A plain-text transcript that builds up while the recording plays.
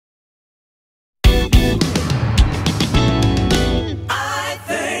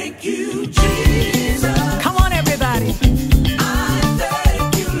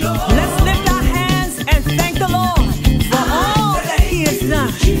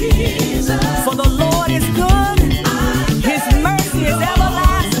For the Lord is good, His mercy is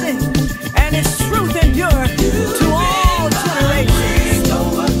everlasting, and His truth endureth to all generations.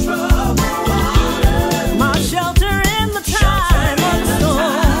 My shelter in the time of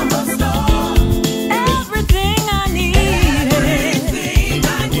storm, everything I needed,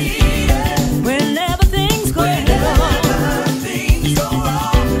 whenever things go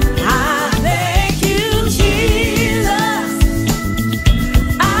wrong. I thank you, Jesus.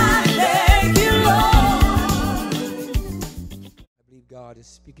 I thank you, Lord. I believe God is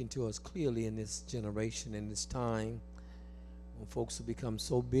speaking to us clearly in this generation, in this time, when folks have become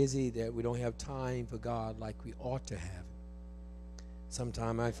so busy that we don't have time for God like we ought to have.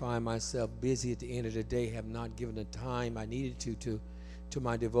 Sometimes I find myself busy at the end of the day, have not given the time I needed to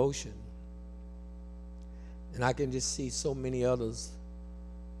my devotion. And I can just see so many others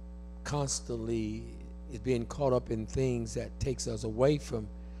constantly is being caught up in things that takes us away from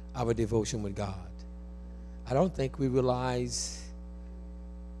our devotion with God. I don't think we realize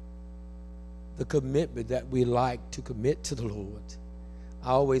the commitment that we like to commit to the Lord.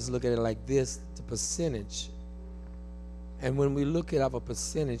 I always look at it like this, the percentage. And when we look at our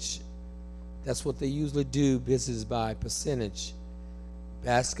percentage, that's what they usually do, business by percentage.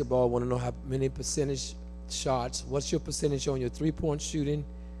 Basketball, want to know how many percentage shots. What's your percentage on your three-point shooting,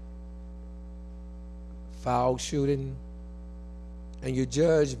 foul shooting? And you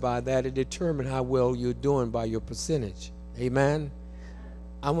judge by that and determine how well you're doing by your percentage. Amen?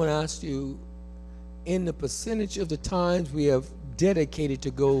 I want to ask you, in the percentage of the times we have dedicated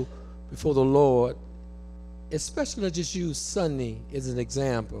to go before the Lord, especially let's just use Sunday as an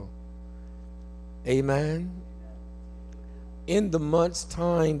example. Amen? In the month's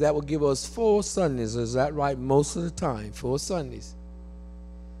time, that will give us 4 Sundays. Is that right? Most of the time, 4 Sundays.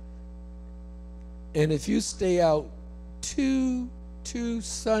 And if you stay out two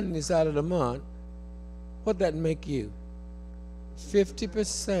Sundays out of the month, what'd that make you?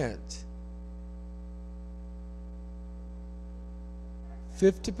 50%.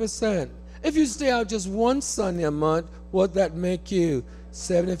 50%. If you stay out just 1 Sunday a month, what'd that make you?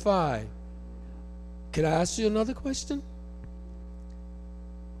 75. Can I ask you another question?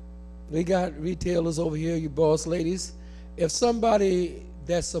 We got retailers over here, you boss ladies. If somebody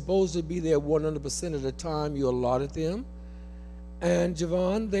that's supposed to be there 100% of the time, you allotted them, and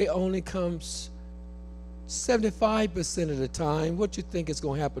Javon, they only come 75% of the time, what you think is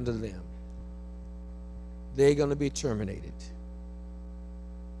going to happen to them? They're going to be terminated.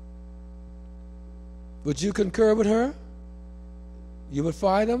 Would you concur with her? You would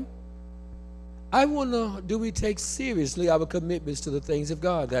fire them? I wonder, do we take seriously our commitments to the things of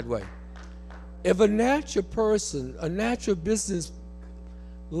God that way? If a natural person, a natural business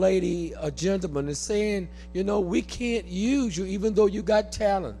lady, a gentleman is saying, you know, we can't use you even though you got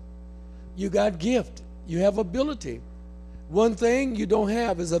talent, you got gift, you have ability. One thing you don't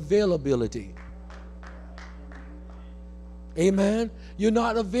have is availability. Amen? You're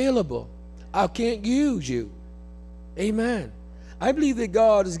not available. I can't use you. Amen. I believe that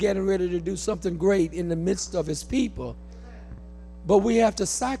God is getting ready to do something great in the midst of His people. But we have to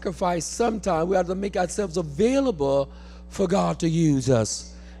sacrifice sometime. We have to make ourselves available for God to use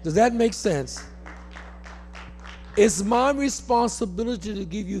us. Does that make sense? It's my responsibility to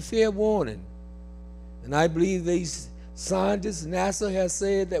give you fair warning. And I believe these scientists, NASA has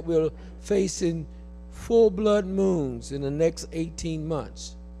said that we're facing 4 blood moons in the next 18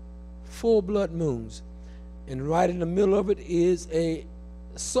 months. 4 blood moons. And right in the middle of it is a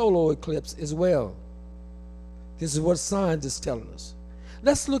solar eclipse as well. This is what scientists are telling us.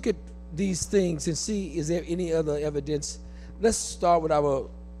 Let's look at these things and see, is there any other evidence? Let's start with our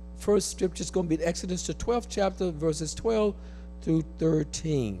first scripture. It's going to be Exodus, the 12th chapter, verses 12 through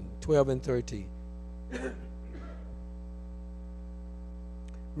 13. 12 and 13.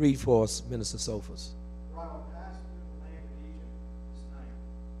 Read for us, Minister Sophus.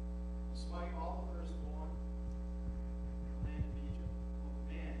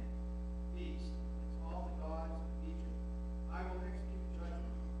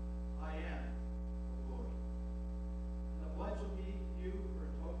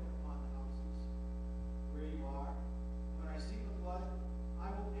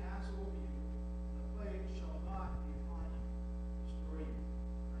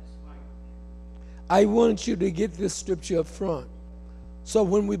 I want you to get this scripture up front. So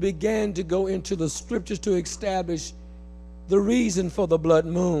when we began to go into the scriptures to establish the reason for the blood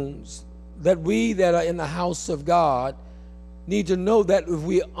moons, that we that are in the house of God need to know that if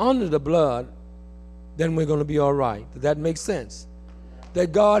we're under the blood, then we're going to be all right. Does that make sense?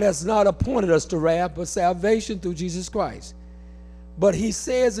 That God has not appointed us to wrath, but salvation through Jesus Christ. But he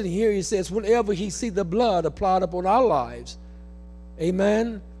says in here, he says, whenever he see the blood applied upon our lives,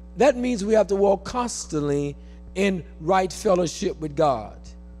 amen, that means we have to walk constantly in right fellowship with God.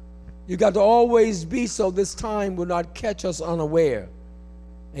 You got to always be so this time will not catch us unaware.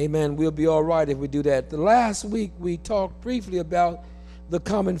 Amen. We'll be all right if we do that. The last week we talked briefly about the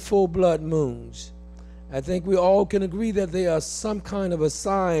common full blood moons. I think we all can agree that they are some kind of a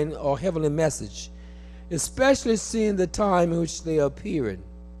sign or heavenly message, especially seeing the time in which they are appearing.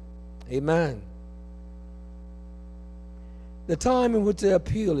 Amen. The time in which they're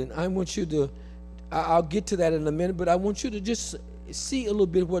appealing, I want you to, I'll get to that in a minute, but I want you to just see a little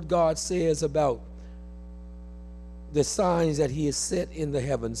bit what God says about the signs that he has set in the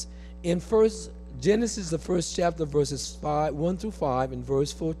heavens. In Genesis, the first chapter, verses 1 through 5, and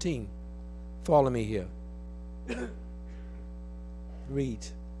verse 14. Follow me here. Read.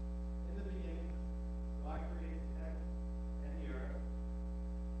 In the beginning, God created heaven and the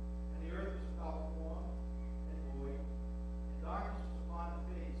earth was without form and void, and darkness was upon the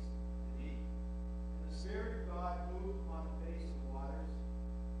face of the deep. And the Spirit of God moved upon the face of the waters.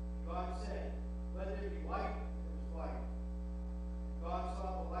 God said, "Let there be light," and there was light. And God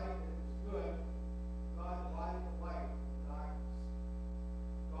saw the light that it was good. God divided the light from the darkness.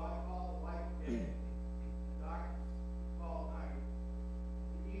 God called the light day, and the darkness he called night.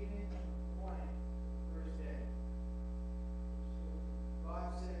 The evening and the morning the first day. God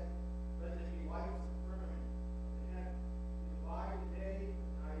said, "Let there be lights in the firmament of the heaven, to divide the day and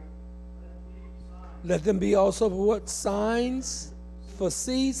the night. Let them be signs." Let them be also for what? Signs, for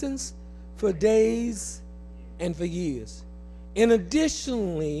seasons, for days, and for years. And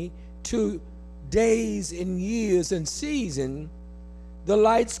additionally to days and years and season, the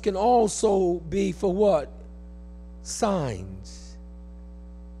lights can also be for what? Signs.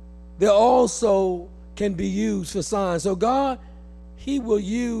 They also can be used for signs. So God, he will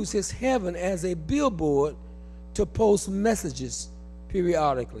use his heaven as a billboard to post messages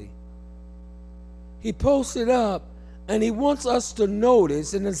periodically. He posts it up and he wants us to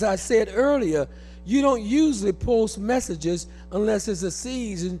notice, and as I said earlier, you don't usually post messages unless it's a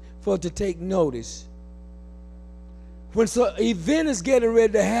season for it to take notice. When an event is getting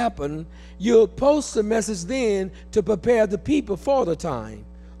ready to happen, you'll post a message then to prepare the people for the time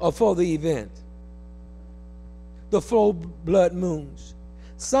or for the event. The full blood moons.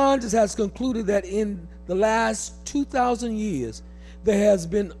 Scientists have concluded that in the last 2,000 years, there has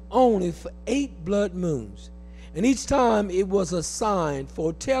been only 8 blood moons. And each time it was a sign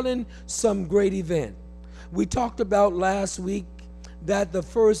foretelling some great event. We talked about last week that the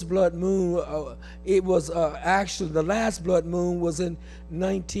first blood moon, actually the last blood moon was in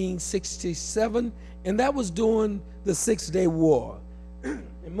 1967, and that was during the 6-Day War.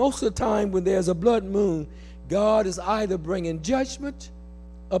 And most of the time when there's a blood moon, God is either bringing judgment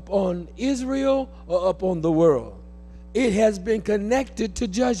upon Israel or upon the world. It has been connected to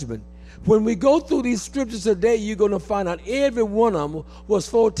judgment. When we go through these scriptures today, you're going to find out every one of them was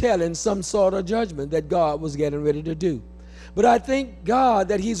foretelling some sort of judgment that God was getting ready to do. But I thank God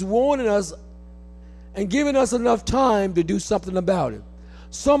that he's warning us and giving us enough time to do something about it.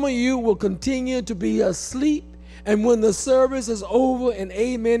 Some of you will continue to be asleep, and when the service is over and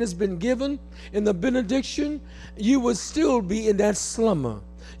amen has been given in the benediction, you will still be in that slumber.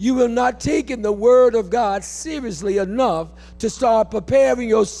 You will not take in the word of God seriously enough to start preparing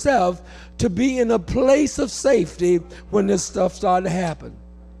yourself to be in a place of safety when this stuff started to happen.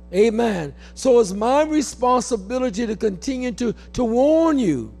 Amen. So it's my responsibility to continue to warn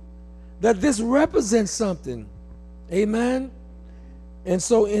you that this represents something. Amen. And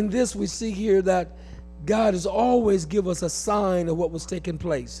so in this we see here that God has always given us a sign of what was taking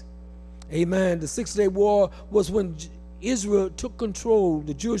place. Amen. The 6-Day War was when Israel took control,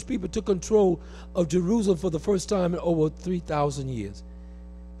 the Jewish people took control of Jerusalem for the first time in over 3,000 years.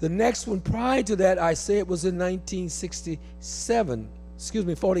 The next one prior to that, I say it was in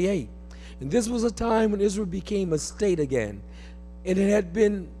 48. And this was a time when Israel became a state again. And it had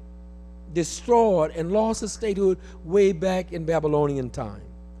been destroyed and lost its statehood way back in Babylonian time.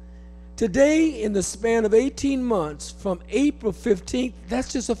 Today, in the span of 18 months, from April 15th,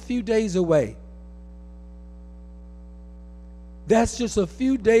 that's just a few days away. That's just a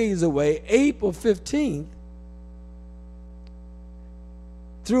few days away, April 15th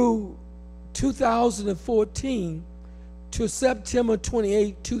through 2014 to September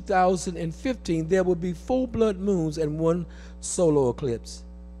 28, 2015, there will be 4 blood moons and 1 solar eclipse.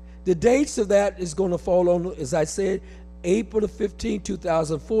 The dates of that is going to fall on, as I said, April the 15th,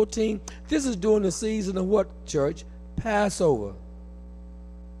 2014. This is during the season of what, church? Passover.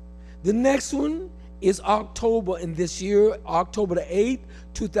 The next one is October in this year, October the 8th,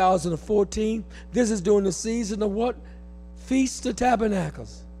 2014. This is during the season of what? Feast of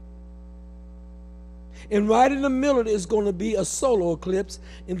Tabernacles. And right in the middle is going to be a solar eclipse.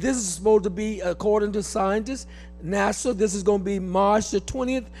 And this is supposed to be, according to scientists, NASA, this is going to be March the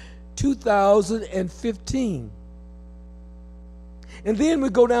 20th, 2015. And then we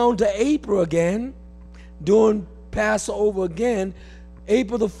go down to April again, during Passover again,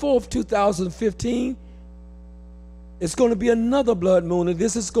 April the 4th, 2015. It's going to be another blood moon, and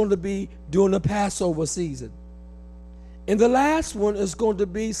this is going to be during the Passover season. And the last one is going to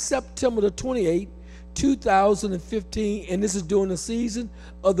be September the 28th, 2015, and this is during the season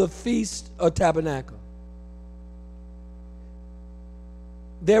of the Feast of Tabernacle.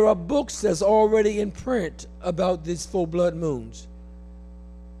 There are books that's already in print about these 4 blood moons.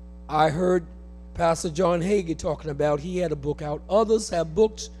 I heard Pastor John Hagee talking about, he had a book out. Others have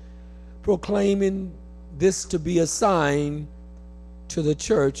books proclaiming this to be a sign to the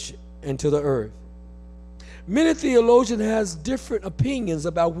church and to the earth. Many theologians has different opinions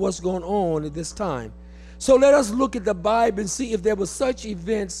about what's going on at this time. So let us look at the Bible and see if there were such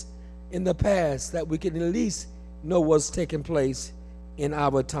events in the past that we can at least know what's taking place in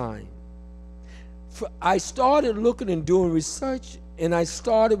our time. I started looking and doing research, and I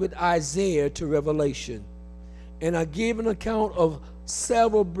started with Isaiah to Revelation. And I gave an account of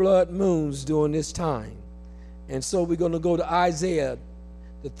several blood moons during this time. And so we're going to go to Isaiah,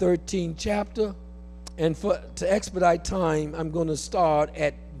 the 13th chapter. And to expedite time, I'm going to start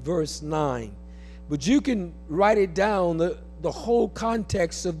at verse 9. But you can write it down. The whole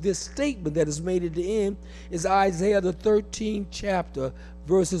context of this statement that is made at the end is Isaiah, the 13th chapter,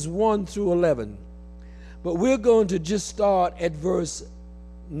 verses 1 through 11. But we're going to just start at verse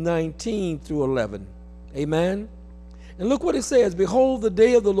 19 through 11. Amen? And look what it says. Behold, the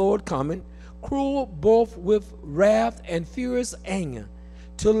day of the Lord cometh, cruel both with wrath and furious anger,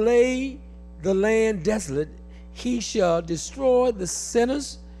 to lay the land desolate. He shall destroy the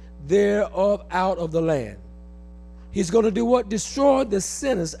sinners thereof out of the land. He's going to do what? Destroy the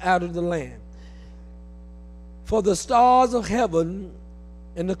sinners out of the land. For the stars of heaven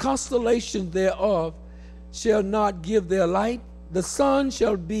and the constellations thereof shall not give their light. The sun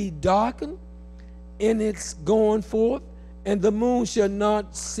shall be darkened in its going forth, and the moon shall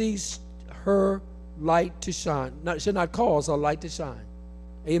not cease her light to shine. Shall not cause her light to shine.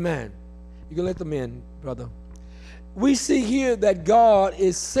 Amen. You can let them in, brother. We see here that God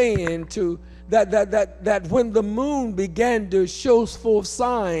is saying to that when the moon began to show forth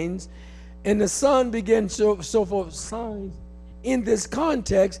signs and the sun began to show forth signs in this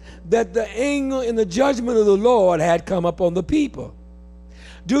context, that the anger and the judgment of the Lord had come upon the people.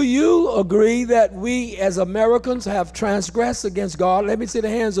 Do you agree that we as Americans have transgressed against God? Let me see the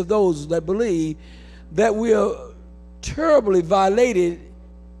hands of those that believe that we are terribly violated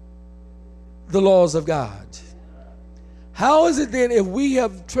the laws of God. How is it then if we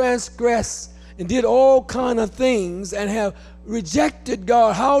have transgressed and did all kind of things and have rejected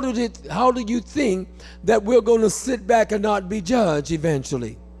God, how do you think that we're going to sit back and not be judged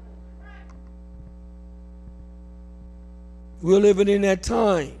eventually? We're living in that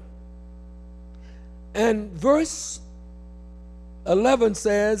time. And verse 11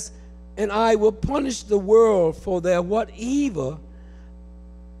 says, and I will punish the world for their what? Evil,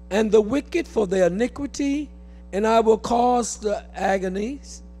 and the wicked for their iniquity, and I will cause the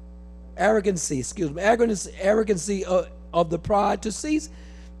arrogancy of the pride to cease,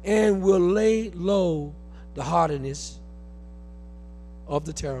 and will lay low the haughtiness of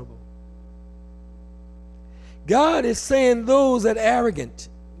the terrible. God is saying those that are arrogant,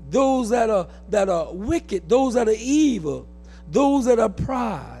 those that are wicked, those that are evil, those that are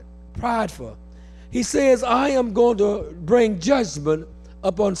prideful. He says, I am going to bring judgment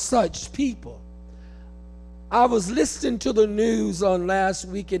upon such people. I was listening to the news on last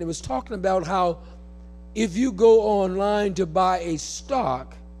week, and it was talking about how if you go online to buy a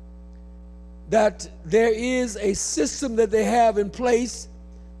stock, that there is a system that they have in place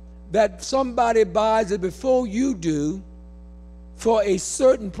that somebody buys it before you do for a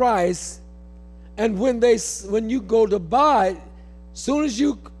certain price, and when you go to buy it, as soon as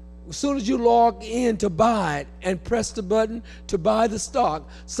you log in to buy it and press the button to buy the stock,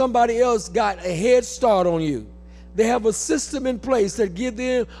 somebody else got a head start on you. They have a system in place that give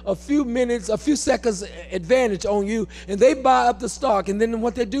them a few minutes, a few seconds advantage on you, and they buy up the stock, and then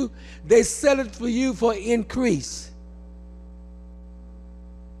what they do, they sell it for you for increase.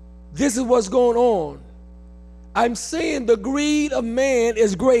 This is what's going on. I'm saying the greed of man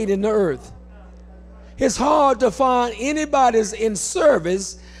is great in the earth. It's hard to find anybody's in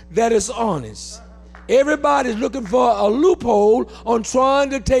service that is honest. Everybody's looking for a loophole on trying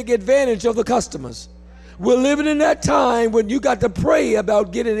to take advantage of the customers. We're living in that time when you got to pray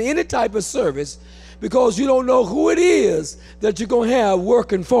about getting any type of service because you don't know who it is that you're going to have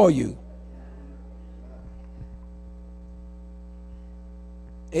working for you.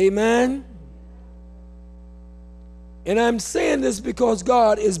 Amen. And I'm saying this because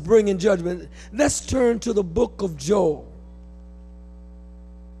God is bringing judgment. Let's turn to the book of Joel.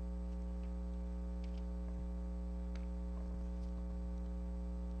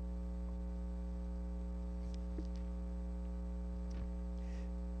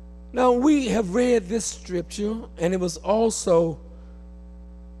 Now, we have read this scripture, and it was also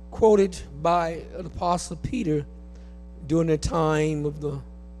quoted by the Apostle Peter during the time of the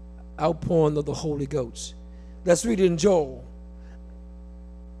outpouring of the Holy Ghost. Let's read it in Joel.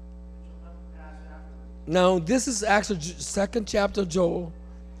 Now, this is actually second chapter of Joel.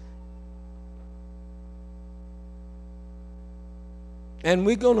 And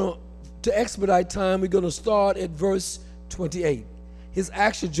we're going to expedite time, we're going to start at verse 28. His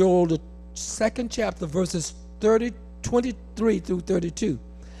actual Joel, the second chapter, verses 23 through 32.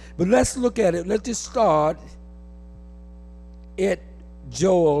 But let's look at it. Let's just start at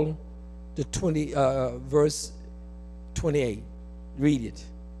Joel, the verse 28. Read it.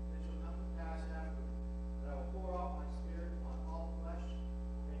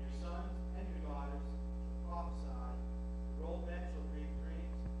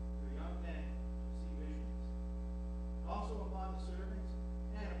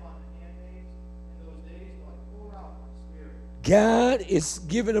 God is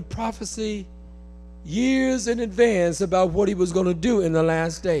giving a prophecy years in advance about what he was going to do in the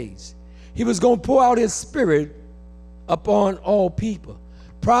last days. He was going to pour out his spirit upon all people.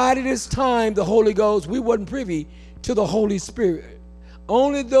 Prior to this time, the Holy Ghost, we wasn't privy to the Holy Spirit.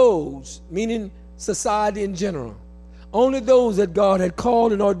 Only those, meaning society in general, only those that God had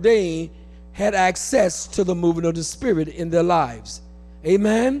called and ordained had access to the movement of the Spirit in their lives.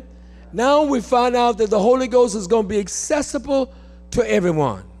 Amen? Now we find out that the Holy Ghost is going to be accessible to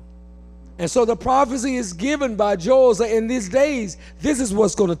everyone. And so the prophecy is given by Joel that in these days, this is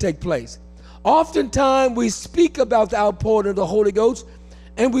what's going to take place. Oftentimes we speak about the outpouring of the Holy Ghost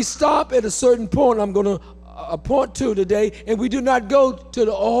and we stop at a certain point I'm going to point to today, and we do not go to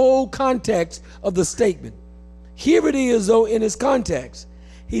the whole context of the statement. Here it is, though, in its context.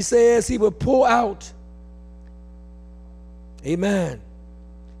 He says he will pour out. Amen.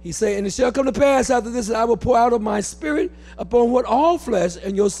 He said, and it shall come to pass after this that I will pour out of my spirit upon what all flesh,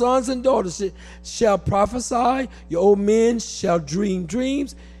 and your sons and daughters shall prophesy, your old men shall dream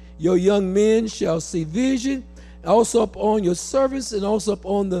dreams, your young men shall see vision, also upon your servants and also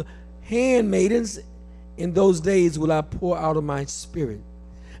upon the handmaidens. In those days will I pour out of my spirit.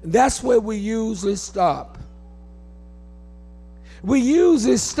 And that's where we usually stop. We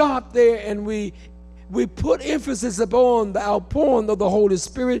usually stop there and we put emphasis upon the outpouring of the Holy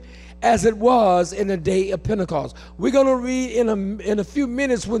Spirit as it was in the day of Pentecost. We're going to read in a few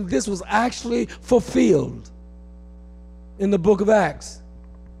minutes when this was actually fulfilled in the book of Acts.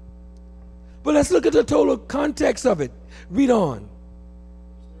 But let's look at the total context of it. Read on.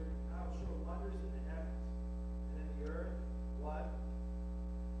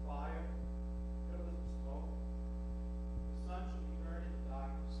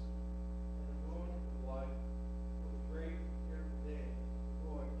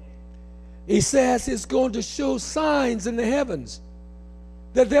 He says it's going to show signs in the heavens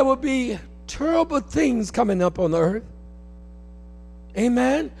that there will be terrible things coming up on the earth.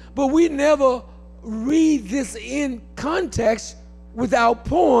 Amen. But we never read this in context without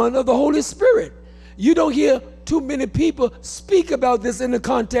pouring of the Holy Spirit. You don't hear too many people speak about this in the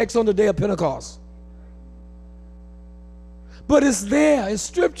context on the day of Pentecost. But it's there, it's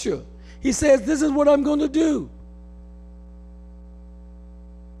scripture. He says, this is what I'm going to do.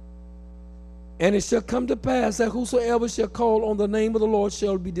 And it shall come to pass that whosoever shall call on the name of the Lord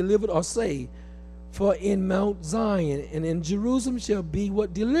shall be delivered or saved. For in Mount Zion and in Jerusalem shall be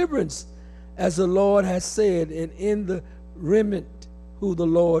what deliverance, as the Lord has said, and in the remnant who the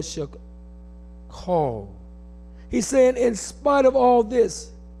Lord shall call. He's saying, in spite of all this,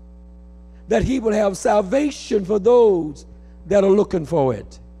 that he will have salvation for those that are looking for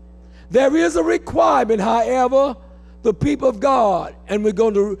it. There is a requirement, however, the people of God, and we're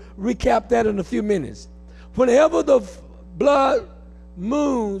going to recap that in a few minutes. Whenever the blood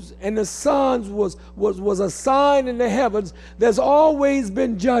moons and the suns was a sign in the heavens, there's always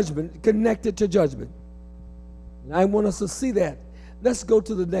been judgment connected to judgment. And I want us to see that. Let's go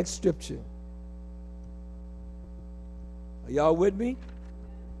to the next scripture. Are y'all with me?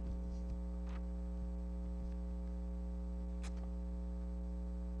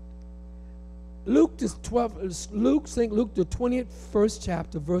 Luke the 21st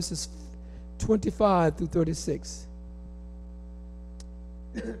chapter, verses 25 through 36.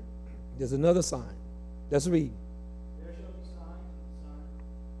 There's another sign. Let's read. There shall be signs in the sun,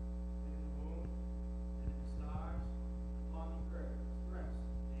 and in the moon, and in the stars, upon the earth, express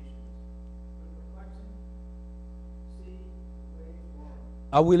nations, with perplexing, sea, waves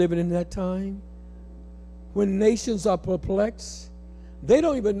roaring. Are we living in that time? When nations are perplexed, they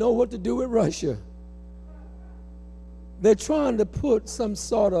don't even know what to do with Russia. They're trying to put some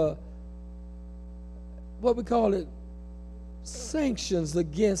sort of, what we call it, sanctions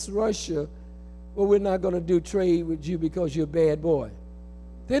against Russia. Well, we're not going to do trade with you because you're a bad boy.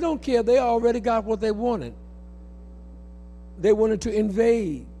 They don't care. They already got what they wanted. They wanted to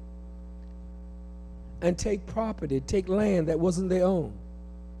invade and take property, take land that wasn't their own.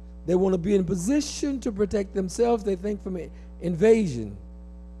 They want to be in position to protect themselves, they think, from invasion.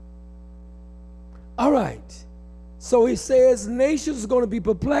 All right. So he says nations are going to be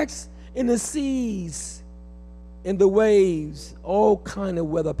perplexed in the seas, in the waves, all kind of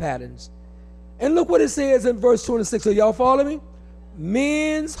weather patterns. And look what it says in verse 26. Are y'all following me?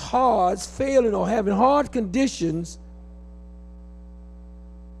 Men's hearts failing or having hard conditions.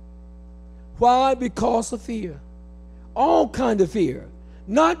 Why? Because of fear. All kind of fear.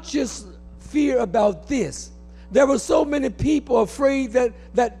 Not just fear about this. There were so many people afraid that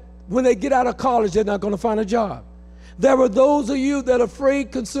when they get out of college, they're not going to find a job. There were those of you that are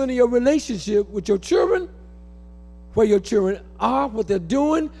afraid concerning your relationship with your children, where your children are, what they're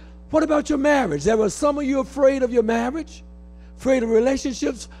doing. What about your marriage? There were some of you afraid of your marriage, afraid of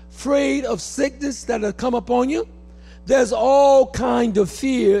relationships, afraid of sickness that will come upon you. There's all kind of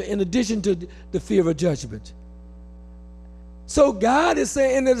fear in addition to the fear of judgment. So God is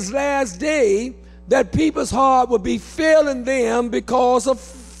saying in this last day that people's heart will be failing them because of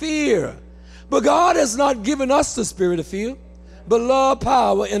fear. But God has not given us the spirit of fear, but love,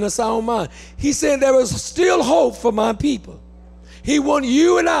 power, and a sound mind. He said there is still hope for my people. He wants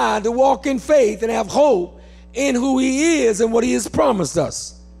you and I to walk in faith and have hope in who he is and what he has promised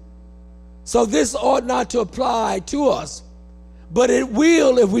us. So this ought not to apply to us, but it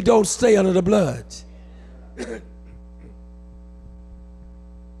will if we don't stay under the blood.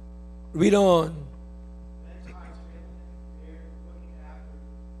 Read on. Men's hearts failing in fear, looking after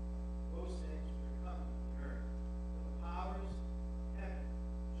those things which are coming to the earth. For the powers of heaven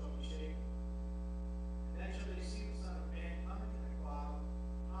shall be shaken. And then shall they see the Son of Man coming in a cloud,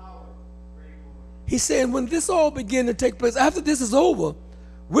 power, great glory. He said when this all begin to take place, after this is over,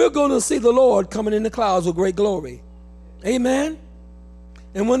 we're going to see the Lord coming in the clouds with great glory. Amen.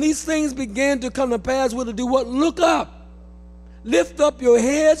 And when these things begin to come to pass, we're to do what? Look up. Lift up your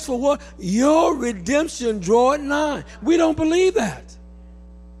heads for what? Your redemption draweth nigh. We don't believe that.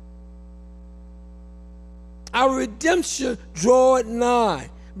 Our redemption draweth nigh.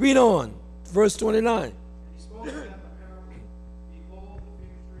 Read on. Verse 29. And he spoke to them a parable. Behold, the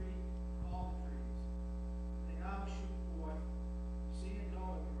fig tree and all the trees. They now shoot forth. You see and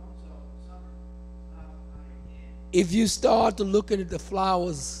know of your own self in summer is not at hand. If you start to looking at the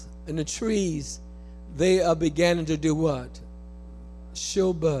flowers and the trees, they are beginning to do what?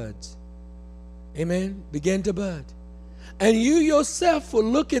 Show buds. Amen. Begin to bud. And you yourself will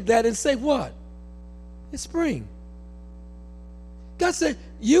look at that and say, what? It's spring. God said,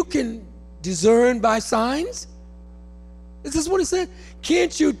 you can discern by signs. Is this what he said?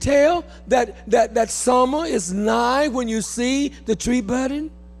 Can't you tell that summer is nigh when you see the tree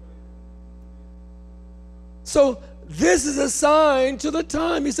budding? So this is a sign to the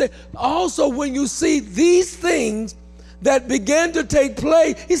time. He said, also when you see these things that began to take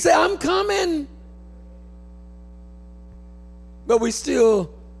place, he said, I'm coming. But we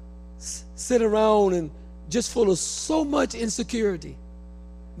still sit around and just full of so much insecurity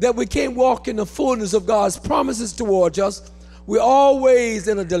that we can't walk in the fullness of God's promises towards us. We're always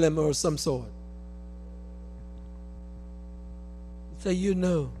in a dilemma of some sort. So you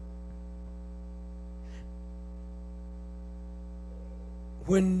know,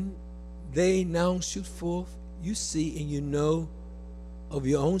 when they now shoot forth, you see and you know of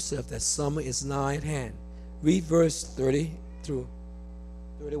your own self that summer is nigh at hand. Read verse 30 through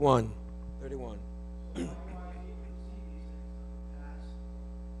 31. 31. Likewise, even to see these things come to pass,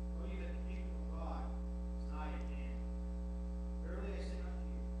 know ye that the kingdom of God is nigh at hand. Verily I say unto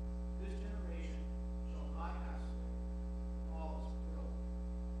you, this generation shall not pass away, all is fulfilled.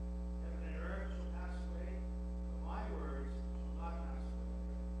 Heaven and earth shall pass away, but my words shall not pass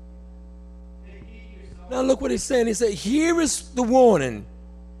away. Take heed to yourselves. Now look what he's saying. He said, here is the warning.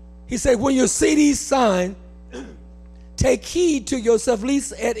 He said, when you see these signs, take heed to yourself,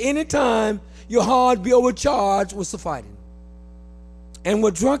 lest at any time your heart be overcharged with the fighting. And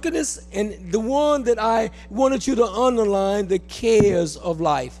with drunkenness, and the one that I wanted you to underline, the cares of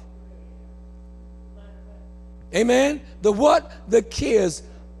life. Amen? The what? The cares.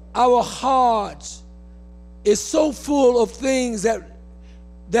 Our hearts is so full of things that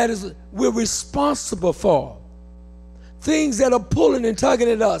we're responsible for. Things that are pulling and tugging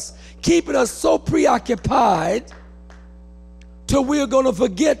at us, keeping us so preoccupied till we're going to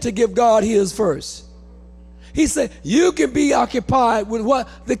forget to give God his first. He said, you can be occupied with what?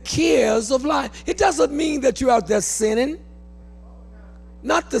 The cares of life. It doesn't mean that you're out there sinning.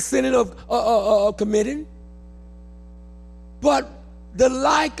 Not the sinning of committing. But the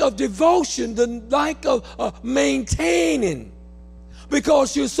lack of devotion, the lack of maintaining.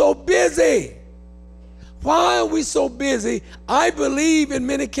 Because you're so busy. Why are we so busy? I believe in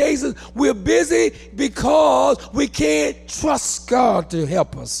many cases we're busy because we can't trust God to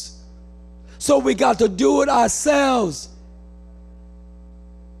help us. So we got to do it ourselves.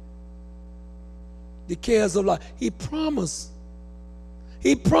 The cares of life. He promised.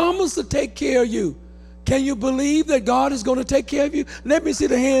 He promised to take care of you. Can you believe that God is going to take care of you? Let me see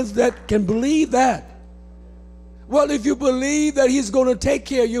the hands that can believe that. Well, if you believe that he's going to take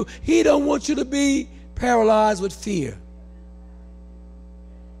care of you, he don't want you to be paralyzed with fear.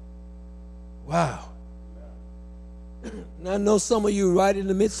 Wow. Now, I know some of you right in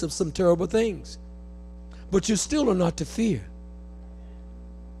the midst of some terrible things, but you still are not to fear.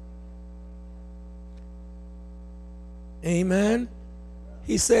 Amen.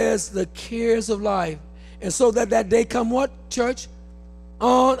 He says the cares of life. And so that day come what, church?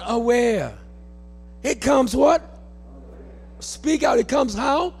 Unaware. It comes what? Speak out. It comes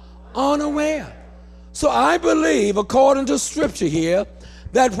how? Unaware. So I believe, according to scripture here,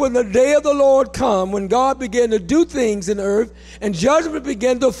 that when the day of the Lord come, when God began to do things in the earth and judgment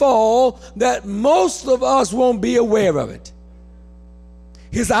began to fall, that most of us won't be aware of it.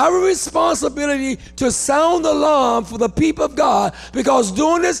 It's our responsibility to sound the alarm for the people of God, because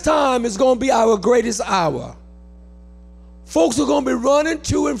during this time is going to be our greatest hour. Folks are going to be running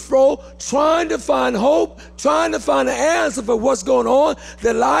to and fro, trying to find hope, trying to find an answer for what's going on.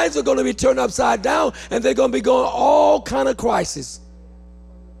 Their lives are going to be turned upside down, and they're going to be going all kind of crisis.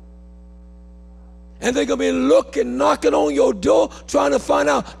 And they're going to be looking, knocking on your door, trying to find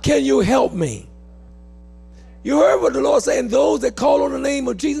out, can you help me? You heard what the Lord said, and those that call on the name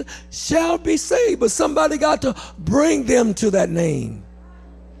of Jesus shall be saved. But somebody got to bring them to that name.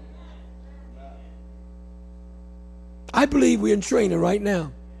 I believe we're in training right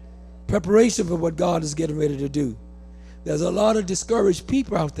now. Preparation for what God is getting ready to do. There's a lot of discouraged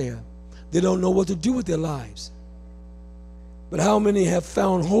people out there. They don't know what to do with their lives. But how many have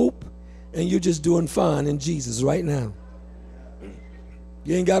found hope and you're just doing fine in Jesus right now?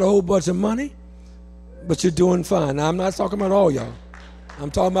 You ain't got a whole bunch of money, but you're doing fine. Now, I'm not talking about all y'all.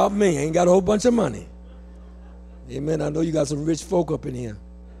 I'm talking about me. I ain't got a whole bunch of money. Amen. I know you got some rich folk up in here.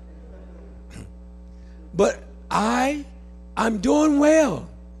 But I'm doing well.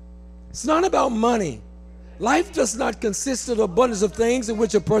 It's not about money. Life does not consist of abundance of things in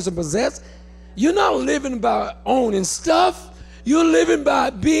which a person possesses. You're not living by owning stuff. You're living by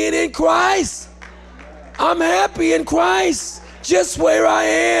being in Christ. I'm happy in Christ, just where I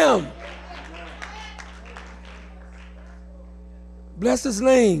am. Bless his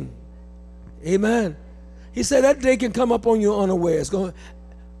name. Amen. He said that day can come up on you unaware. It's going,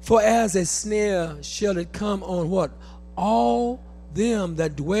 for as a snare shall it come on what? All them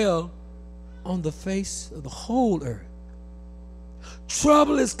that dwell on the face of the whole earth.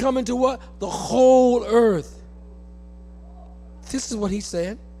 Trouble is coming to what? The whole earth. This is what he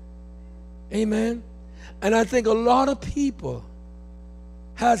said. Amen. And I think a lot of people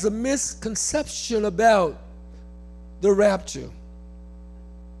has a misconception about the rapture.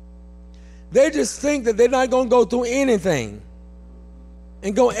 They just think that they're not going to go through anything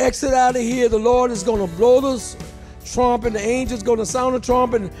and go exit out of here. The Lord is going to blow the trumpet, the angels going to sound the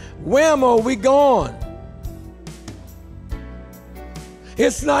trumpet, and whammo, we gone.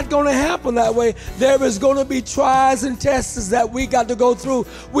 It's not going to happen that way. There is going to be trials and tests that we got to go through.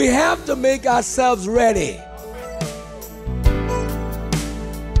 We have to make ourselves ready.